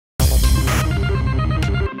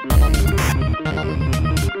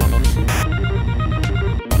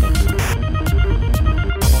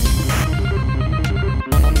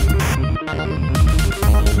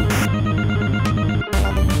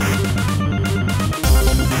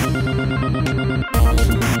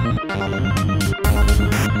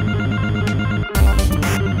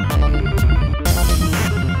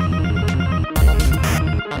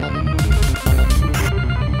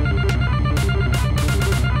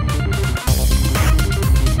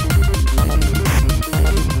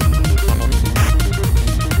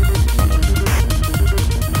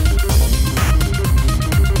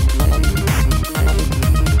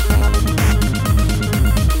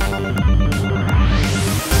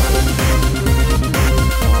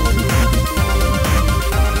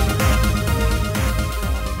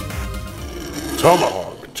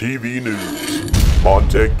Tomahawk TV News,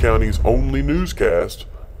 Montague County's only newscast,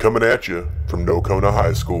 coming at you from Nocona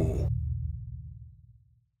High School.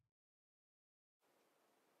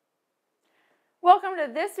 Welcome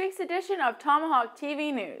to this week's edition of Tomahawk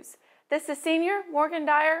TV News. This is Senior Morgan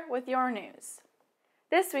Dyer with your news.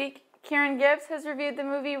 This week, Kieran Gibbs has reviewed the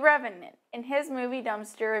movie Revenant in his movie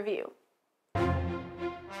dumpster review.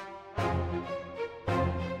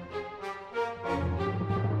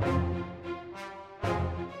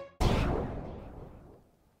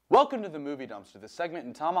 Welcome to the Movie Dumpster, the segment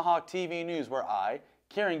in Tomahawk TV News where I,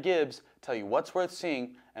 Kieran Gibbs, tell you what's worth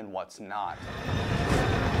seeing and what's not.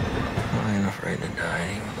 I ain't afraid to die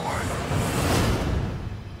anymore.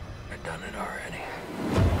 I've done it already.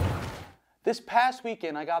 This past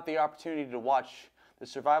weekend, I got the opportunity to watch the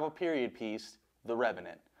survival period piece, The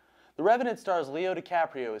Revenant. The Revenant stars Leo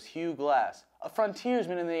DiCaprio as Hugh Glass, a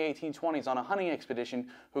frontiersman in the 1820s on a hunting expedition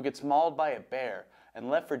who gets mauled by a bear and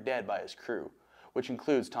left for dead by his crew, which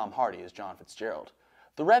includes Tom Hardy as John Fitzgerald.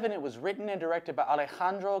 The Revenant was written and directed by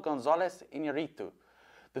Alejandro González Iñárritu.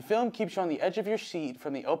 The film keeps you on the edge of your seat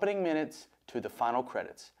from the opening minutes to the final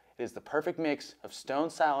credits. It is the perfect mix of stone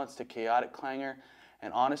silence to chaotic clangor,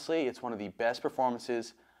 and honestly, it's one of the best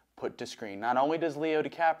performances put to screen. Not only does Leo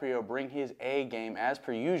DiCaprio bring his A game as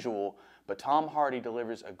per usual, but Tom Hardy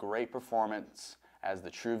delivers a great performance as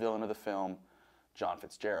the true villain of the film, John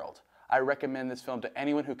Fitzgerald. I recommend this film to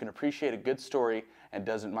anyone who can appreciate a good story and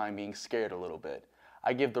doesn't mind being scared a little bit.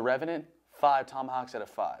 I give The Revenant 5 Tomahawks out of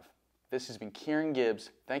 5. This has been Kieran Gibbs.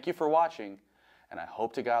 Thank you for watching, and I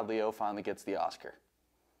hope to God Leo finally gets the Oscar.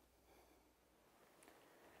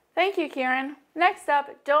 Thank you, Kieran. Next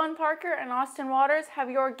up, Dylan Parker and Austin Waters have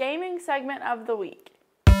your gaming segment of the week.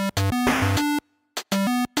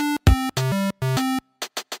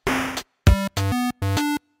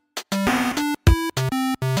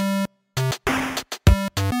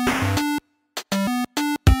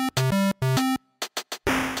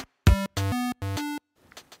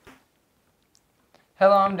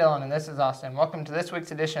 Hello, I'm Dylan, and this is Austin. Welcome to this week's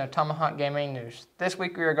edition of Tomahawk Gaming News. This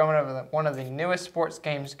week we are going over one of the newest sports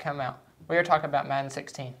games to come out. We are talking about Madden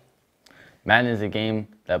 16. Madden is a game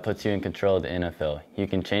that puts you in control of the NFL. You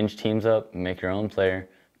can change teams up, make your own player,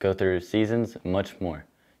 go through seasons, much more.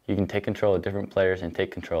 You can take control of different players and take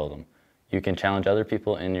control of them. You can challenge other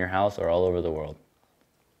people in your house or all over the world.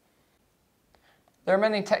 There are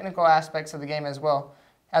many technical aspects of the game as well.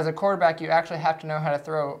 As a quarterback, you actually have to know how to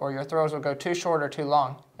throw, or your throws will go too short or too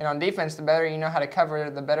long. And on defense, the better you know how to cover,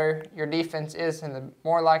 the better your defense is, and the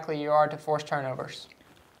more likely you are to force turnovers.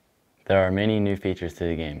 There are many new features to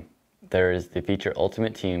the game. There is the feature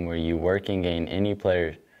Ultimate Team, where you work and gain any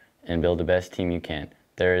player and build the best team you can.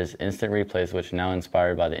 There is instant replays, which now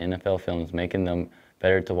inspired by the NFL films, making them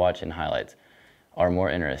better to watch, and highlights are more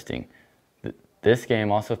interesting. This game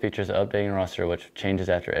also features an updating roster, which changes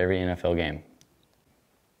after every NFL game.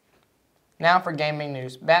 Now for gaming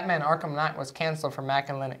news. Batman Arkham Knight was canceled for Mac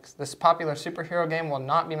and Linux. This popular superhero game will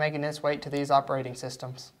not be making its way to these operating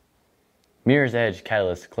systems. Mirror's Edge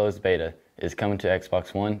Catalyst Closed Beta is coming to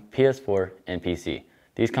Xbox One, PS4, and PC.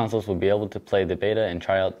 These consoles will be able to play the beta and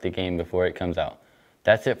try out the game before it comes out.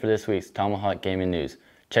 That's it for this week's Tomahawk Gaming News.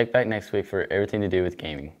 Check back next week for everything to do with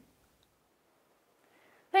gaming.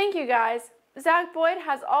 Thank you, guys. Zach Boyd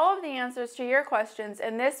has all of the answers to your questions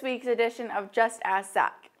in this week's edition of Just Ask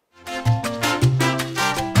Zach.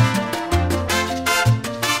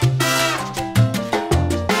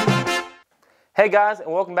 Hey guys,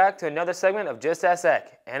 and welcome back to another segment of Just Ask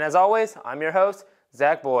Zach. And as always, I'm your host,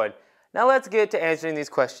 Zach Boyd. Now let's get to answering these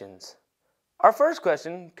questions. Our first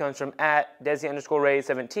question comes from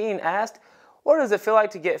 @Desi_Ray17 asked, what does it feel like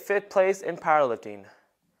to get 5th place in powerlifting?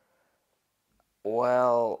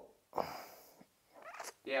 Well...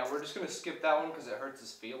 yeah, we're just going to skip that one because it hurts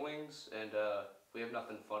his feelings and we have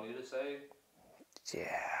nothing funny to say.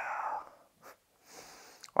 Yeah.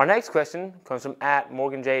 Our next question comes from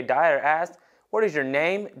 @Morgan J. Dyer asked, what is your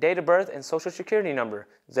name, date of birth, and social security number?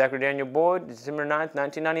 Zachary Daniel Boyd, December 9th,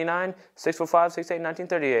 1999,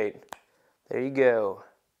 645-68-1938. There you go.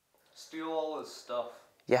 Steal all his stuff.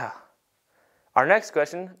 Yeah. Our next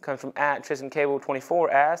question comes from @TristanCable24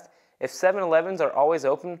 asked, if 7-Elevens are always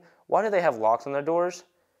open, why do they have locks on their doors?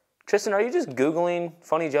 Tristan, are you just Googling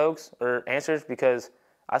funny jokes or answers? Because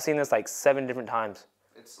I've seen this like 7 different times.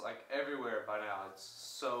 It's like everywhere by now. It's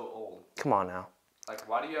so old. Come on now. Like,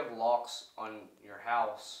 why do you have locks on your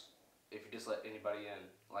house if you just let anybody in?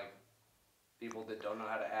 Like, people that don't know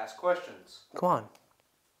how to ask questions. Come on.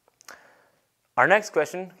 Our next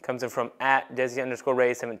question comes in from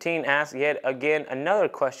 @Desi_Ray17 asks yet again another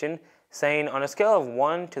question saying, on a scale of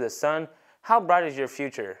 1 to the sun, how bright is your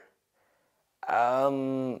future?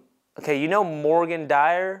 Okay, you know Morgan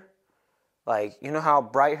Dyer? Like, you know how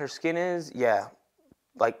bright her skin is? Yeah,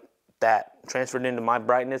 like that. Transferred into my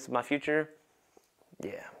brightness of my future.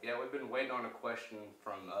 Yeah. Yeah, we've been waiting on a question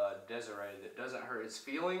from Desiree that doesn't hurt his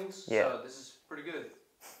feelings. Yeah. So this is pretty good.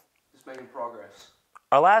 Just making progress.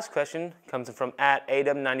 Our last question comes from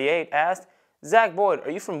 @AW98 asked, Zach Boyd,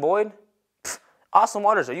 are you from Boyd? Pff, Awesome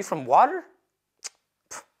Waters, are you from Water?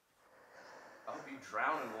 I hope you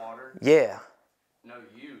drown in water. Yeah. No,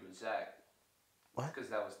 you, Zach. What? Because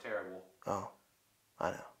that was terrible. Oh,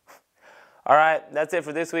 I know. All right, that's it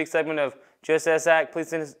for this week's segment of Just Ask Zach.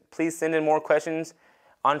 Please send in more questions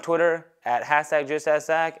on Twitter at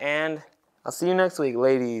 #JustAskZach, and I'll see you next week,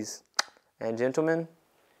 ladies and gentlemen.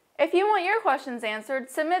 If you want your questions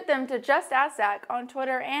answered, submit them to Just Ask Zach on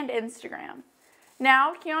Twitter and Instagram.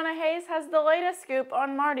 Now, Kiana Hayes has the latest scoop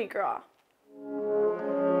on Mardi Gras.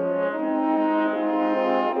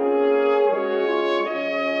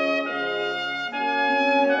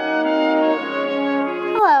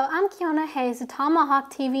 Hello, I'm Kiana Hayes of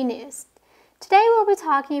Tomahawk TV News. Today we'll be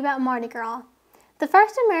talking about Mardi Gras. The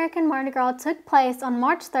first American Mardi Gras took place on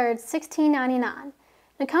March 3rd, 1699.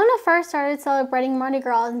 Nocona first started celebrating Mardi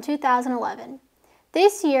Gras in 2011.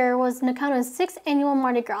 This year was Nocona's 6th annual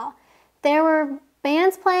Mardi Gras. There were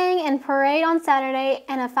bands playing and parade on Saturday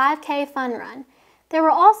and a 5K fun run. There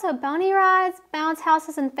were also pony rides, bounce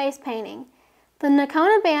houses, and face painting. The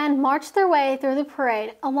Nocona band marched their way through the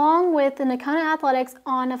parade along with the Nocona Athletics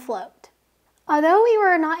on a float. Although we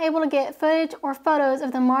were not able to get footage or photos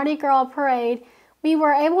of the Mardi Gras parade, we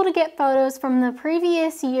were able to get photos from the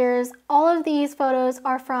previous years. All of these photos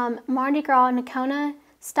are from Mardi Gras Nocona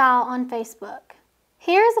style on Facebook.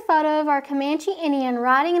 Here's a photo of our Comanche Indian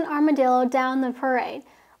riding an armadillo down the parade.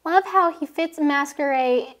 Love how he fits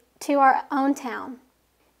masquerade to our own town.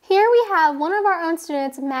 Here we have one of our own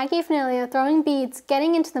students, Maggie Fanilio, throwing beads,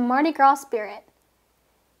 getting into the Mardi Gras spirit.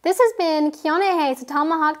 This has been Kiana Hayes of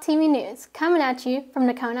Tomahawk TV News, coming at you from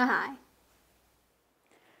Nocona High.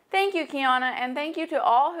 Thank you, Kiana, and thank you to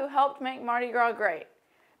all who helped make Mardi Gras great.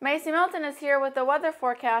 Macy Milton is here with the weather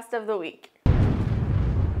forecast of the week.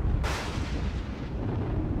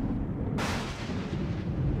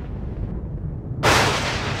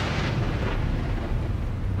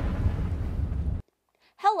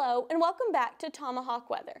 Hello and welcome back to Tomahawk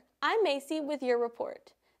Weather. I'm Macy with your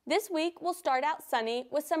report. This week will start out sunny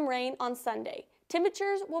with some rain on Sunday.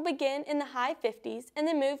 Temperatures will begin in the high 50s and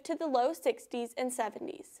then move to the low 60s and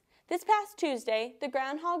 70s. This past Tuesday, the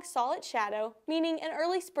groundhog saw its shadow, meaning an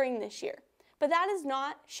early spring this year. But that is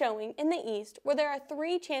not showing in the east, where there are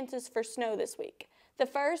 3 chances for snow this week. The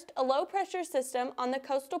first, a low-pressure system on the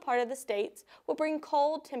coastal part of the states, will bring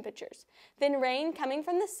cold temperatures, then rain coming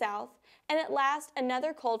from the south, and at last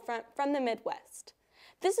another cold front from the Midwest.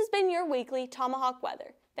 This has been your weekly Tomahawk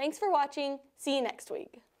Weather. Thanks for watching. See you next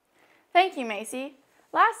week. Thank you, Macy.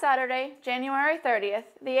 Last Saturday, January 30th,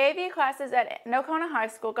 the AV classes at Nocona High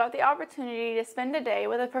School got the opportunity to spend a day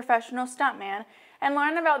with a professional stuntman and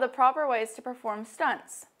learn about the proper ways to perform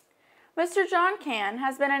stunts. Mr. John Cann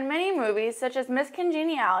has been in many movies such as Miss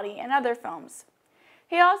Congeniality and other films.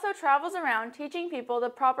 He also travels around teaching people the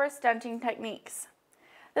proper stunting techniques.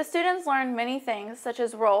 The students learned many things such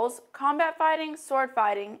as rolls, combat fighting, sword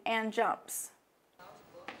fighting, and jumps.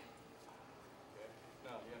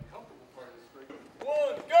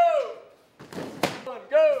 One, go! One,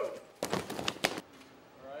 go!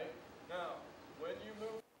 Alright, now, when you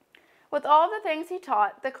move... With all the things he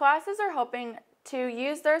taught, the classes are hoping to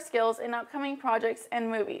use their skills in upcoming projects and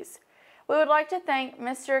movies. We would like to thank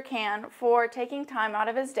Mr. Cann for taking time out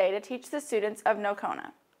of his day to teach the students of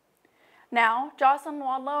Nocona. Now, Jocelyn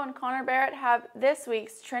Wadlow and Connor Barrett have this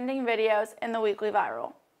week's trending videos in the Weekly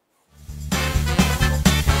Viral.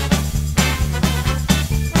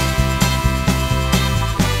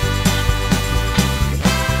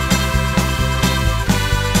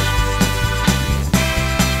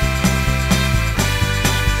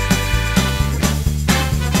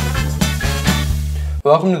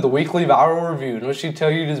 Welcome to the Weekly Viral Review, in which we tell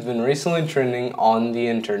you it has been recently trending on the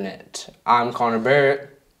internet. I'm Connor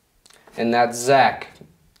Barrett, and that's Zach.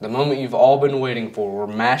 The moment you've all been waiting for. We're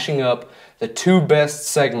mashing up the 2 best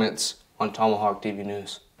segments on Tomahawk TV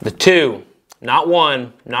News. The 2, not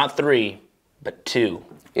 1, not 3, but 2.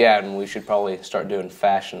 Yeah, and we should probably start doing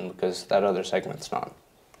fashion because that other segment's not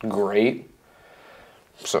great.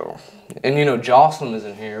 So, and you know, Jocelyn is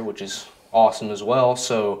in here, which is awesome as well,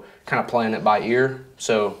 so kind of playing it by ear.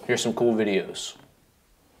 So here's some cool videos.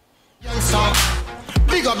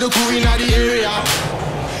 Big up the crew in the area.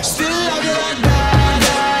 Still love you like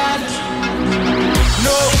that.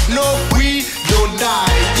 No, we don't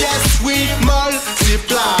die. Yes, we must.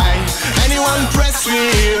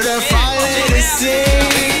 we're here to fight to sing.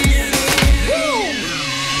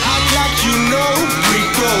 Act like you know, we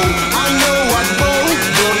go. I know what both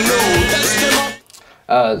don't know.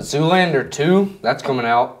 That's the Zoolander 2, that's coming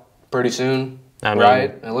out pretty soon,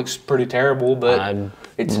 right? It looks pretty terrible, but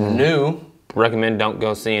it's new. Recommend don't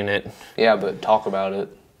go seeing it. Yeah, but talk about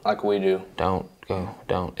it like we do. Don't go,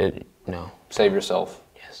 no. Save yourself.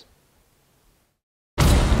 Yes.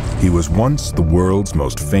 He was once the world's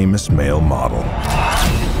most famous male model.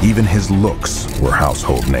 Even his looks were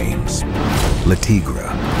household names. Le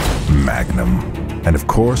Tigre, Magnum, and of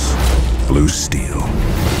course, Blue Steel.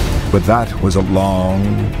 But that was a long,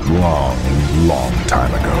 long, long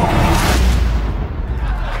time ago.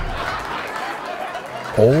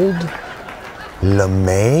 Old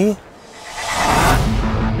LeMay?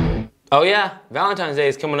 Oh yeah, Valentine's Day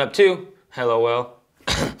is coming up too. LOL.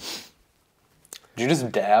 Did you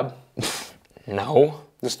just dab? No.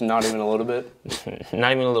 Just not even a little bit?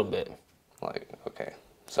 Not even a little bit. Like, okay.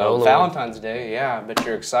 So Valentine's Day, yeah, I bet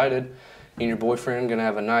you're excited. You and your boyfriend gonna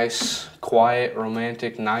have a nice, quiet,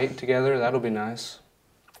 romantic night together. That'll be nice.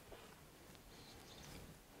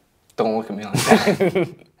 Don't look at me like that.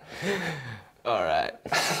 All right.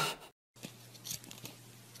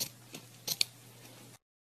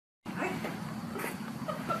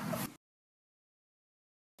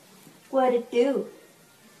 What'd it do?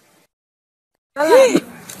 That's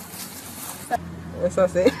what I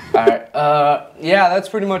said. Alright, yeah, that's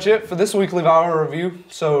pretty much it for this weekly viral review.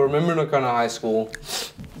 So remember Nocona High School,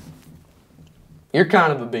 you're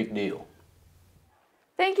kind of a big deal.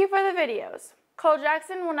 Thank you for the videos. Cole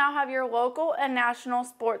Jackson will now have your local and national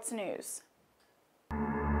sports news.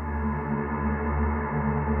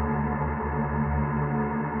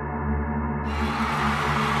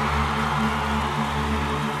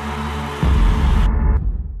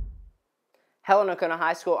 Hello Nocona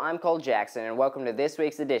High School, I'm Cole Jackson and welcome to this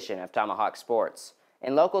week's edition of Tomahawk Sports.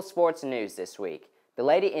 In local sports news this week, the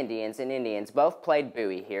Lady Indians and Indians both played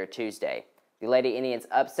Bowie here Tuesday. The Lady Indians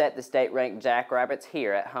upset the state-ranked Jackrabbits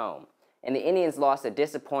here at home, and the Indians lost a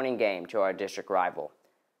disappointing game to our district rival.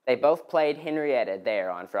 They both played Henrietta there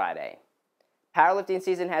on Friday. Powerlifting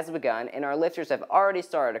season has begun and our lifters have already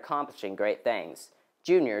started accomplishing great things.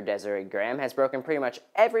 Junior Desiree Graham has broken pretty much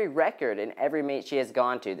every record in every meet she has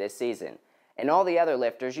gone to this season. And all the other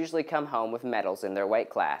lifters usually come home with medals in their weight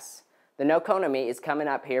class. The Nocona meet is coming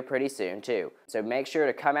up here pretty soon too, so make sure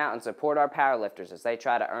to come out and support our powerlifters as they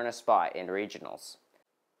try to earn a spot in regionals.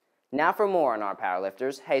 Now for more on our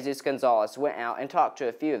powerlifters, Jesus Gonzalez went out and talked to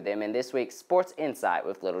a few of them in this week's Sports Insight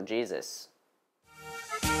with Little Jesus.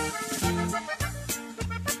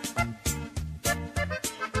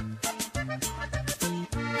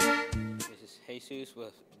 This is Jesus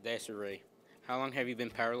with Desiree. How long have you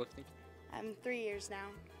been powerlifting? 3 years now.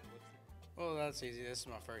 Well, that's easy. This is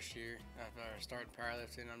my first year. I've started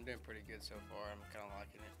powerlifting. I'm doing pretty good so far. I'm kind of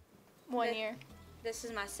liking it. 1 year. This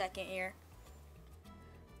is my second year.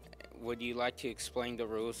 Would you like to explain the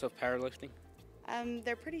rules of powerlifting?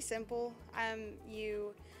 They're pretty simple.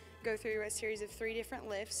 You go through a series of 3 different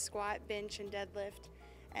lifts, squat, bench, and deadlift,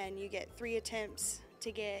 and you get 3 attempts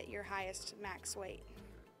to get your highest max weight.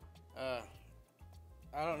 I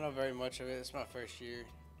don't know very much of it. It's my first year,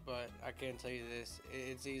 but I can tell you this.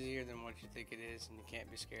 It's easier than what you think it is, and you can't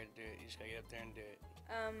be scared to do it. You just gotta get up there and do it.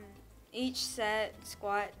 Each set,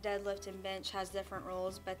 squat, deadlift, and bench has different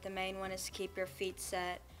rules, but the main one is to keep your feet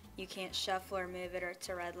set. You can't shuffle or move it or it's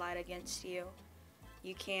a red light against you.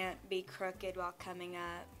 You can't be crooked while coming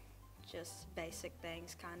up. Just basic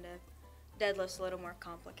things, kind of. Deadlift's a little more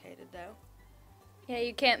complicated, though. Yeah,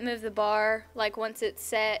 you can't move the bar. Like, once it's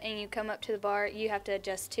set and you come up to the bar, you have to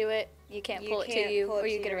adjust to it. You can't pull it to you or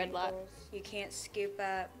you get a red light. You can't scoop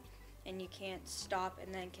up and you can't stop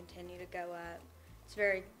and then continue to go up. It's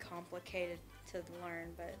very complicated to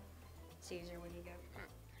learn, but it's easier when you go.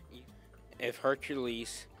 If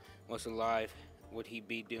Hercules was alive, would he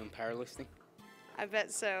be doing powerlifting? I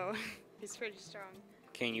bet so. He's pretty strong.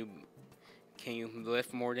 Can you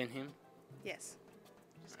lift more than him? Yes.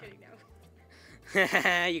 Just kidding, no.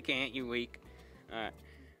 You can't, you weak. All right.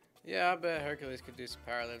 Yeah, I bet Hercules could do some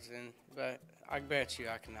powerlifting, but I bet you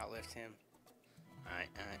I can outlift him. All right.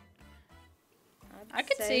 I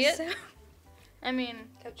could see it. So. I mean,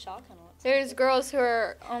 Coach Shaw kind of there's girls who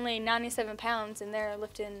are only 97 pounds and they're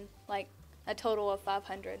lifting like a total of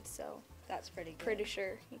 500, so that's pretty good. Pretty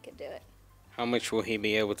sure he could do it. How much will he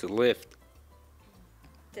be able to lift?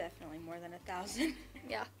 Definitely more than 1,000.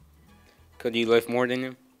 Yeah. Could you lift more than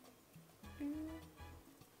him?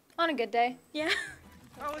 On a good day. Yeah.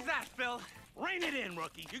 How was that, Phil? Rein it in,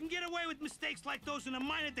 rookie. You can get away with mistakes like those in the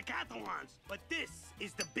minor decathlons, but this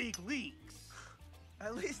is the big leagues.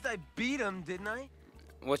 At least I beat him, didn't I?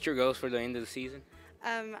 What's your goals for the end of the season?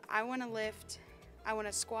 I want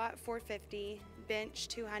to squat 450, bench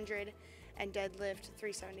 200, and deadlift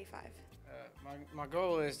 375. My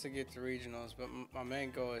goal is to get to regionals, but my main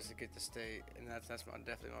goal is to get to state, and that's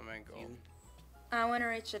definitely my main goal. I want to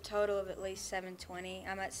reach a total of at least 720.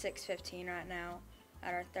 I'm at 615 right now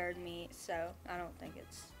at our third meet, so I don't think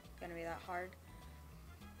it's going to be that hard.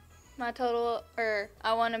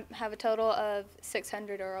 I want to have a total of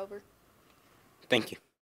 600 or over. Thank you.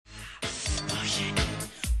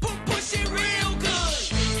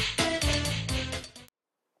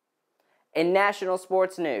 In national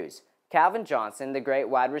sports news, Calvin Johnson, the great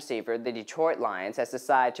wide receiver of the Detroit Lions, has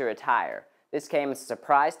decided to retire. This came as a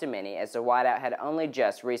surprise to many as the wideout had only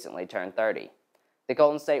just recently turned 30. The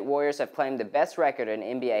Golden State Warriors have claimed the best record in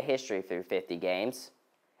NBA history through 50 games,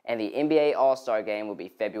 and the NBA All-Star Game will be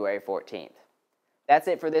February 14th. That's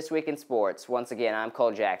it for this week in sports. Once again, I'm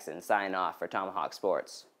Cole Jackson, signing off for Tomahawk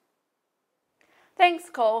Sports. Thanks,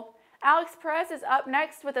 Cole. Alex Perez is up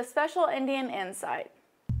next with a special Indian insight.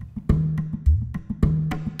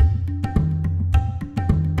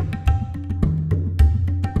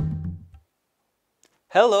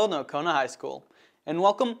 Hello, Nocona High School, and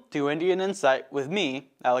welcome to Indian Insight with me,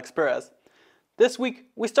 Alex Perez. This week,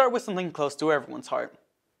 we start with something close to everyone's heart,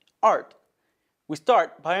 art. We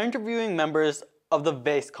start by interviewing members of the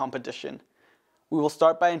vase competition. We will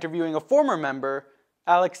start by interviewing a former member,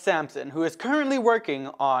 Alex Sampson, who is currently working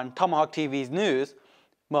on Tomahawk TV's news,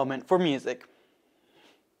 Moment for Music.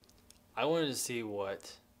 I wanted to see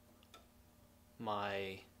what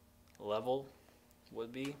my level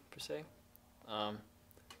would be, per se.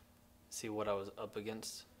 See what I was up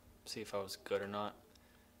against, see if I was good or not,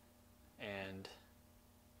 and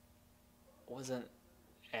wasn't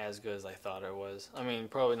as good as I thought I was. I mean,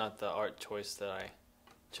 probably not the art choice that I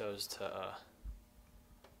chose to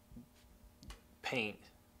paint,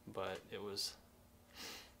 but it was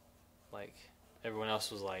like everyone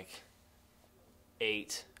else was like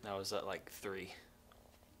 8 and I was at like 3.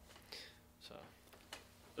 So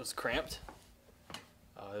it was cramped.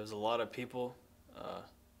 There was a lot of people.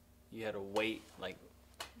 You had to wait like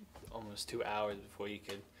almost 2 hours before you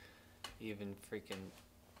could even freaking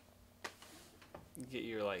get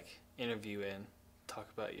your like interview in, talk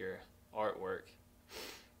about your artwork,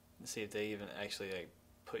 and see if they even actually like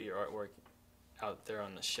put your artwork out there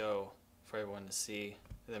on the show for everyone to see,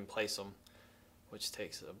 and then place them, which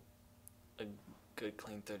takes a good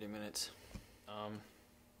clean 30 minutes. I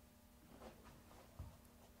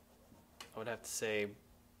would have to say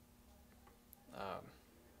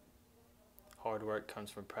hard work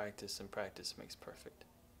comes from practice, and practice makes perfect.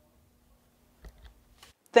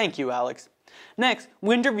 Thank you, Alex. Next,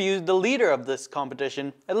 we interviewed the leader of this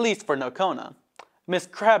competition, at least for Nocona, Miss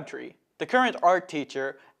Crabtree, the current art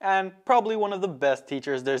teacher and probably one of the best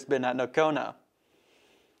teachers there's been at Nocona.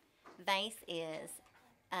 VASE is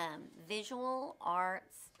Visual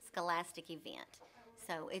Arts Scholastic Event.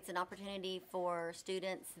 So it's an opportunity for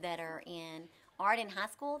students that are in art in high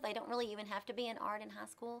school. They don't really even have to be in art in high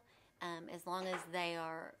school, as long as they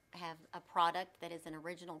have a product that is an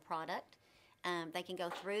original product. They can go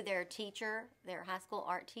through their teacher, their high school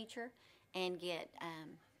art teacher, and get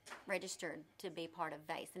registered to be part of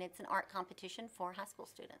VASE. And it's an art competition for high school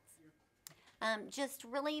students. Just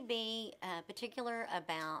really be particular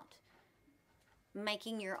about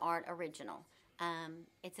making your art original.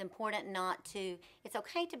 It's important it's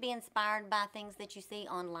okay to be inspired by things that you see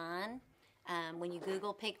online. When you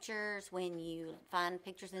Google pictures, when you find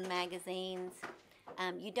pictures in magazines,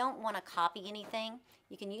 you don't want to copy anything.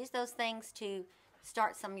 You can use those things to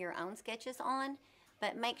start some of your own sketches on,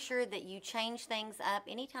 but make sure that you change things up.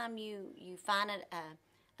 Anytime you find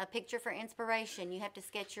a picture for inspiration, you have to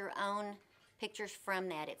sketch your own pictures from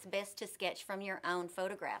that. It's best to sketch from your own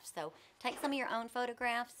photographs. So take some of your own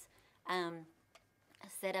photographs,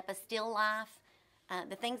 set up a still life.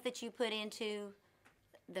 The things that you put into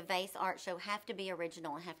the VASE art show have to be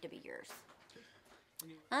original and have to be yours.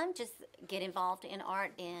 Just get involved in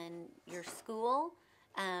art in your school,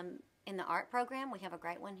 in the art program. We have a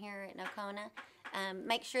great one here at Nocona.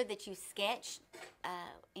 Make sure that you sketch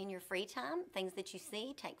in your free time, things that you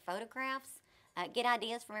see, take photographs, get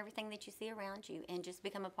ideas from everything that you see around you, and just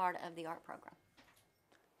become a part of the art program.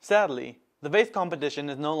 Sadly, the VASE competition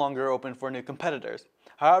is no longer open for new competitors.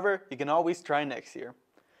 However, you can always try next year.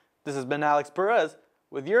 This has been Alex Perez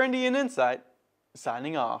with your Indian Insight,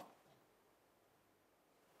 signing off.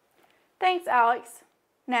 Thanks, Alex.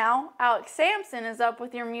 Now, Alex Sampson is up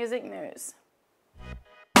with your music news.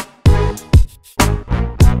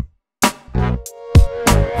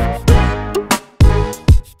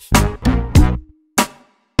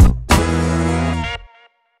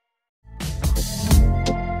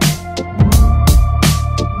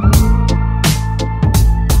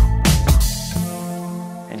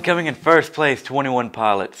 And coming in first place, 21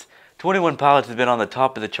 Pilots. 21 Pilots has been on the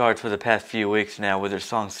top of the charts for the past few weeks now with their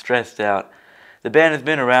song Stressed Out. The band has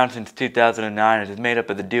been around since 2009 and is made up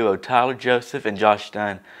of the duo Tyler Joseph and Josh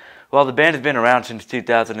Stein. While the band has been around since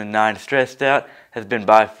 2009, Stressed Out has been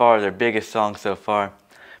by far their biggest song so far.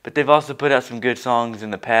 But they've also put out some good songs in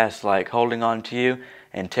the past like Holding On To You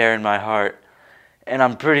and Tearing My Heart. And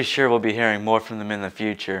I'm pretty sure we'll be hearing more from them in the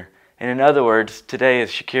future. And in other words, today is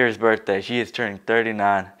Shakira's birthday. She is turning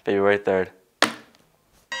 39, February 3rd.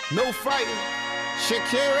 No fighting.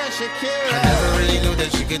 Shakira, Shakira. I never really knew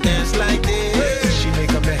that she could dance like this. She make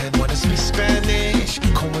a man wanna speak Spanish.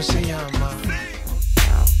 Como se llama?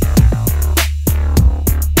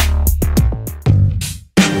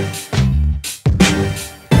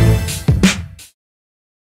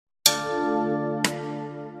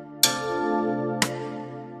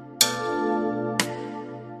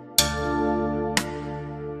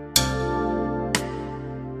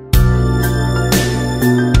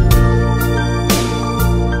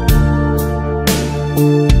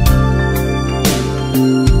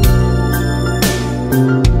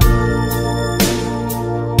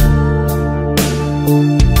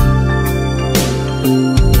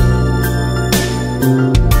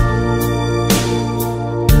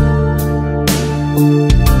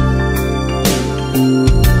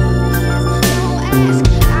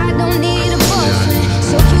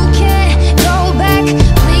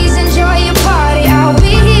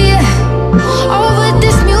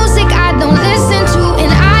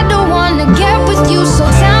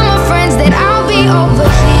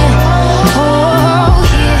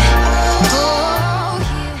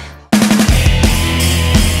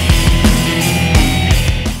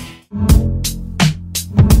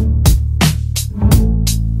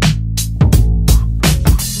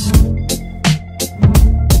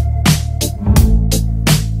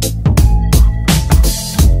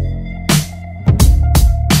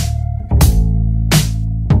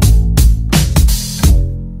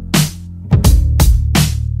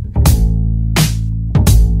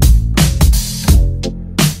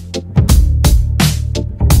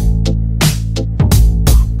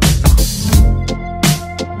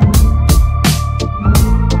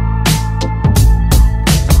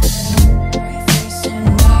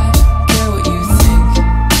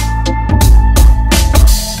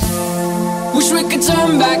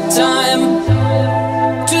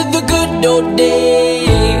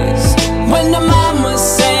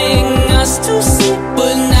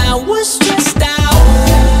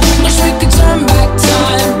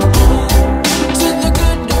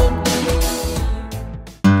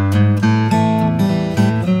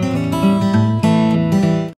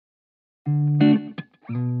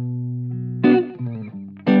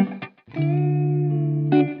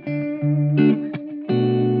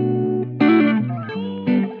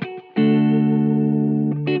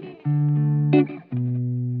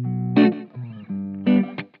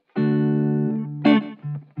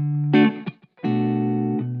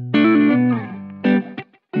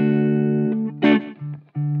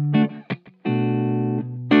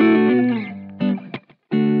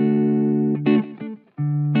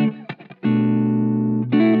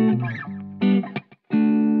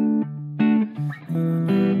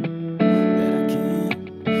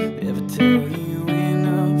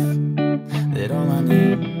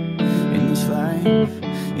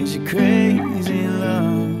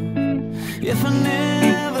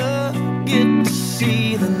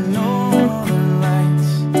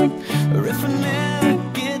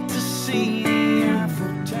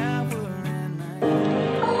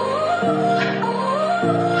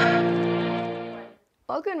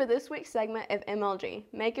 Welcome to this week's segment of MLG,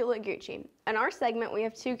 Make It Look Gucci. In our segment, we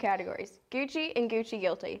have two categories, Gucci and Gucci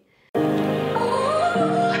Guilty.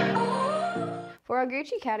 For our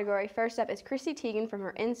Gucci category, first up is Chrissy Teigen from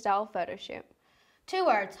her InStyle photo shoot. 2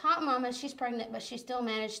 words, hot mama, she's pregnant, but she still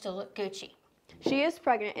managed to look Gucci. She is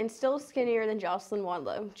pregnant and still skinnier than Jocelyn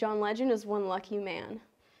Wadlow. John Legend is one lucky man.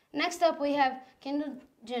 Next up, we have Kendall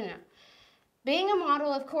Jenner. Being a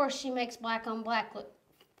model, of course, she makes black on black look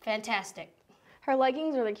fantastic. Her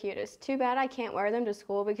leggings are the cutest. Too bad I can't wear them to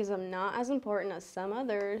school because I'm not as important as some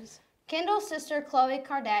others. Kendall's sister, Khloe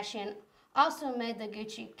Kardashian, also made the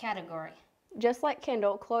Gucci category. Just like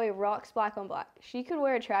Kendall, Khloe rocks black on black. She could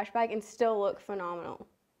wear a trash bag and still look phenomenal.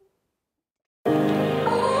 Now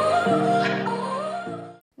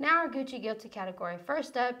our Gucci Guilty category.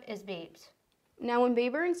 First up is Biebs. Now when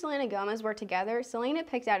Bieber and Selena Gomez were together, Selena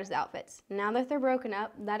picked out his outfits. Now that they're broken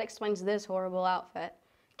up, that explains this horrible outfit.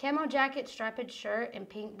 Camo jacket, striped shirt, and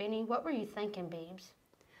pink beanie. What were you thinking, Biebs?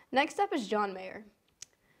 Next up is John Mayer.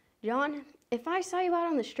 John, If I saw you out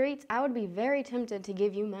on the streets, I would be very tempted to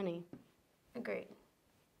give you money. Agreed.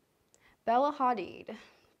 Bella Hadid.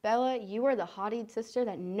 Bella, you are the Hadid sister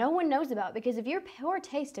that no one knows about because of your poor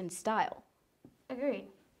taste and style. Agreed.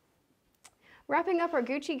 Wrapping up our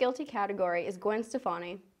Gucci Guilty category is Gwen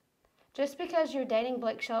Stefani. Just because you're dating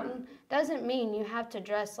Blake Shelton doesn't mean you have to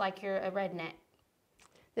dress like you're a redneck.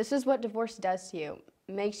 This is what divorce does to you.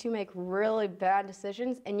 It makes you make really bad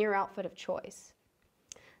decisions in your outfit of choice.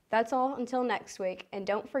 That's all until next week, and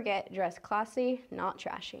don't forget, dress classy, not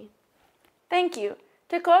trashy. Thank you.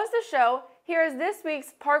 To close the show, here is this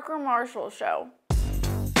week's Parker Marshall Show.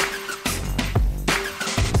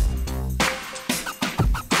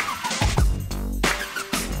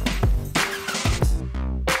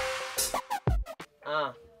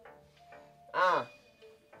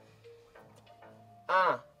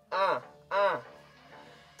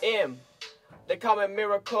 They call me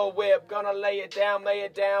Miracle Whip, gonna lay it down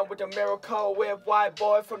with the Miracle Whip. White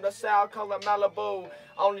boy from the south, call it Malibu.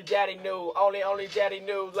 Only daddy knew, only daddy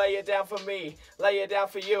knew. Lay it down for me, lay it down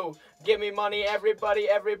for you. Give me money, everybody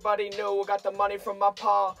knew. Got the money from my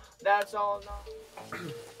pa, that's all.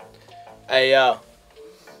 Hey, yo.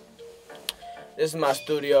 This is my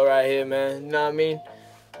studio right here, man. You know what I mean?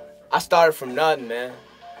 I started from nothing, man.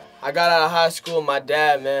 I got out of high school with my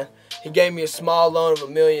dad, man. He gave me a small loan of $1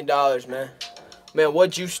 million, man. Man,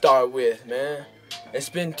 what'd you start with, man? It's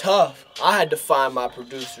been tough. I had to find my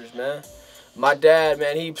producers, man. My dad,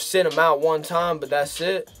 man, he sent them out one time, but that's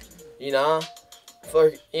it. You know?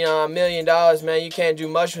 For, $1 million, man, you can't do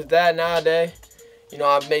much with that nowadays. You know,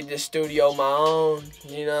 I've made this studio my own,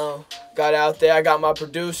 you know. Got out there, I got my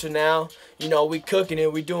producer now. You know, we cooking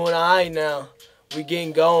it, we doing all right now. We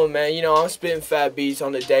getting going, man. You know, I'm spitting fat beats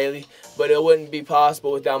on the daily, but it wouldn't be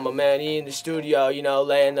possible without my man. He in the studio, you know,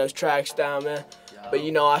 laying those tracks down, man. But,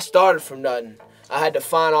 you know, I started from nothing. I had to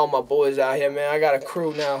find all my boys out here, man. I got a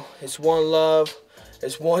crew now. It's one love.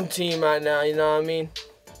 It's one team right now, you know what I mean?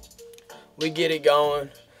 We get it going.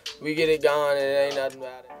 We get it going, and it ain't nothing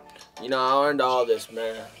about it. You know, I earned all this,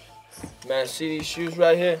 man. Man, see these shoes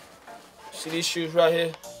right here? See these shoes right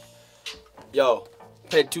here? Yo,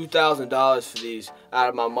 paid $2,000 for these out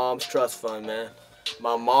of my mom's trust fund, man.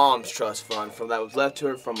 My mom's trust fund from that was left to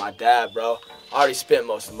her from my dad, bro. I already spent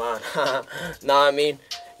most of mine. Know what I mean?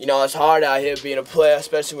 You know, it's hard out here being a player,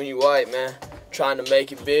 especially when you white, man. Trying to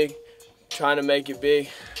make it big. Trying to make it big.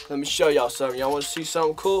 Let me show y'all something. Y'all want to see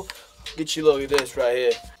something cool? Get you a look at this right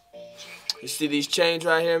here. You see these chains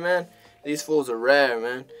right here, man? These fools are rare,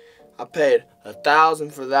 man. I paid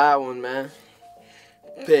 $1,000 for that one, man.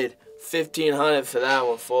 Paid $1,500 for that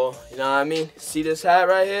one, fool. You know what I mean? See this hat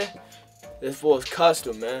right here? This fool's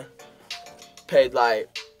custom, man. Paid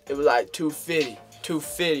like, it was like $250.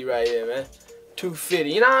 $250 right here, man.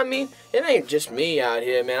 $250. You know what I mean? It ain't just me out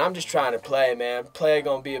here, man. I'm just trying to play, man. Player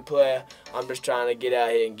gonna be a player. I'm just trying to get out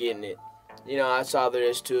here and getting it. You know, that's all there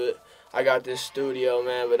is to it. I got this studio,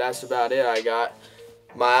 man, but that's about it I got.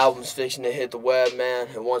 My album's fixing to hit the web, man.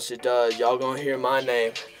 And once it does, y'all gonna hear my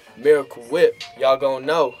name. Miracle Whip. Y'all gonna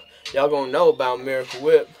know. Y'all gonna know about Miracle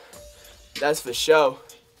Whip. That's for sure.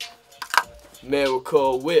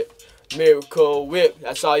 Miracle Whip. Miracle Whip.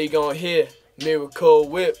 That's all you gonna hear. Miracle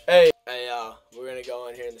Whip. Hey. Hey, we're gonna go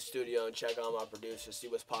in here in the studio and check on my producer, see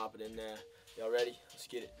what's popping in there. Y'all ready? Let's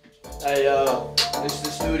get it. Hey, this is the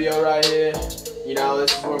studio right here. You know,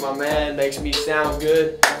 this is where my man makes me sound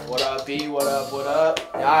good. What up, E? What up, what up?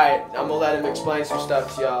 Alright, I'm gonna let him explain some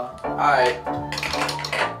stuff to y'all. Alright.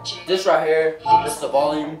 This right here, this is the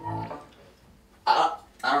volume. I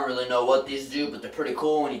don't really know what these do, but they're pretty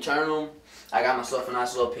cool when you turn them. I got myself a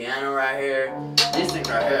nice little piano right here. These things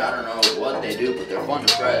right here, I don't know what they do, but they're fun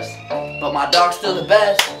to press. But my dog's still the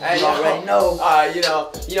best. Hey, you already know.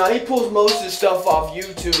 You know, he pulls most of the stuff off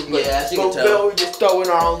YouTube, but, yeah, you can tell. We just throw in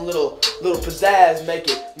our own little pizzazz, make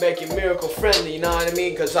it miracle friendly. You know what I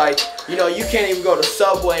mean? Cause like, you know, you can't even go to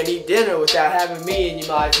Subway and eat dinner without having me in your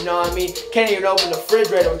life. You know what I mean? Can't even open the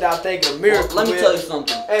refrigerator without thinking of Miracle. Well, let me tell you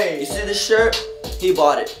something. Hey, you see this shirt? He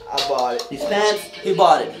bought it. I bought it. These pants? He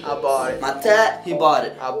bought it. I bought it. My tat? He bought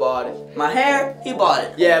it. I bought it. My hair? He bought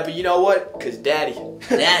it. Yeah, but you know what? Cause Daddy.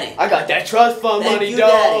 Daddy. I got that trust fund Thank money, you, dog.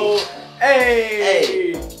 Daddy.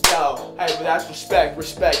 Hey. Yo. Hey, but that's respect.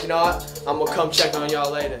 Respect. You know what? I'm gonna come check on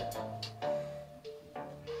y'all later.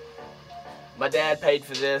 My dad paid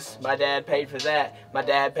for this, my dad paid for that, my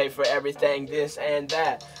dad paid for everything, this and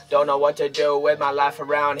that. Don't know what to do with my life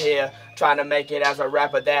around here. Trying to make it as a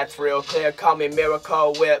rapper, that's real clear. Call me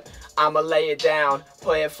Miracle Whip, I'ma lay it down.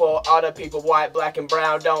 Play it for other people, white, black, and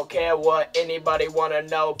brown. Don't care what anybody wanna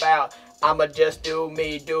know about. I'ma just do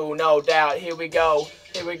me, do no doubt. Here we go.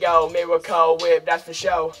 Here we go, miracle whip, that's for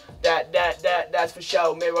show. That's for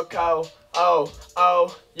show, miracle. Oh,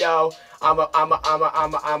 yo,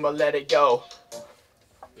 I'ma let it go.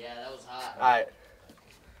 Yeah, that was hot. Alright.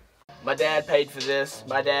 My dad paid for this,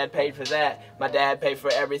 my dad paid for that, my dad paid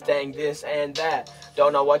for everything, this and that.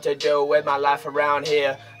 Don't know what to do with my life around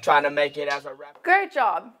here, trying to make it as a rapper. Great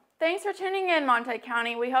job. Thanks for tuning in, Monte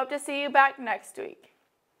County. We hope to see you back next week.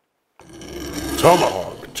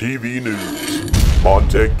 Tomahawk TV News,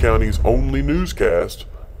 Monte County's only newscast,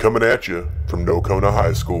 coming at you from Nocona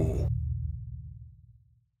High School.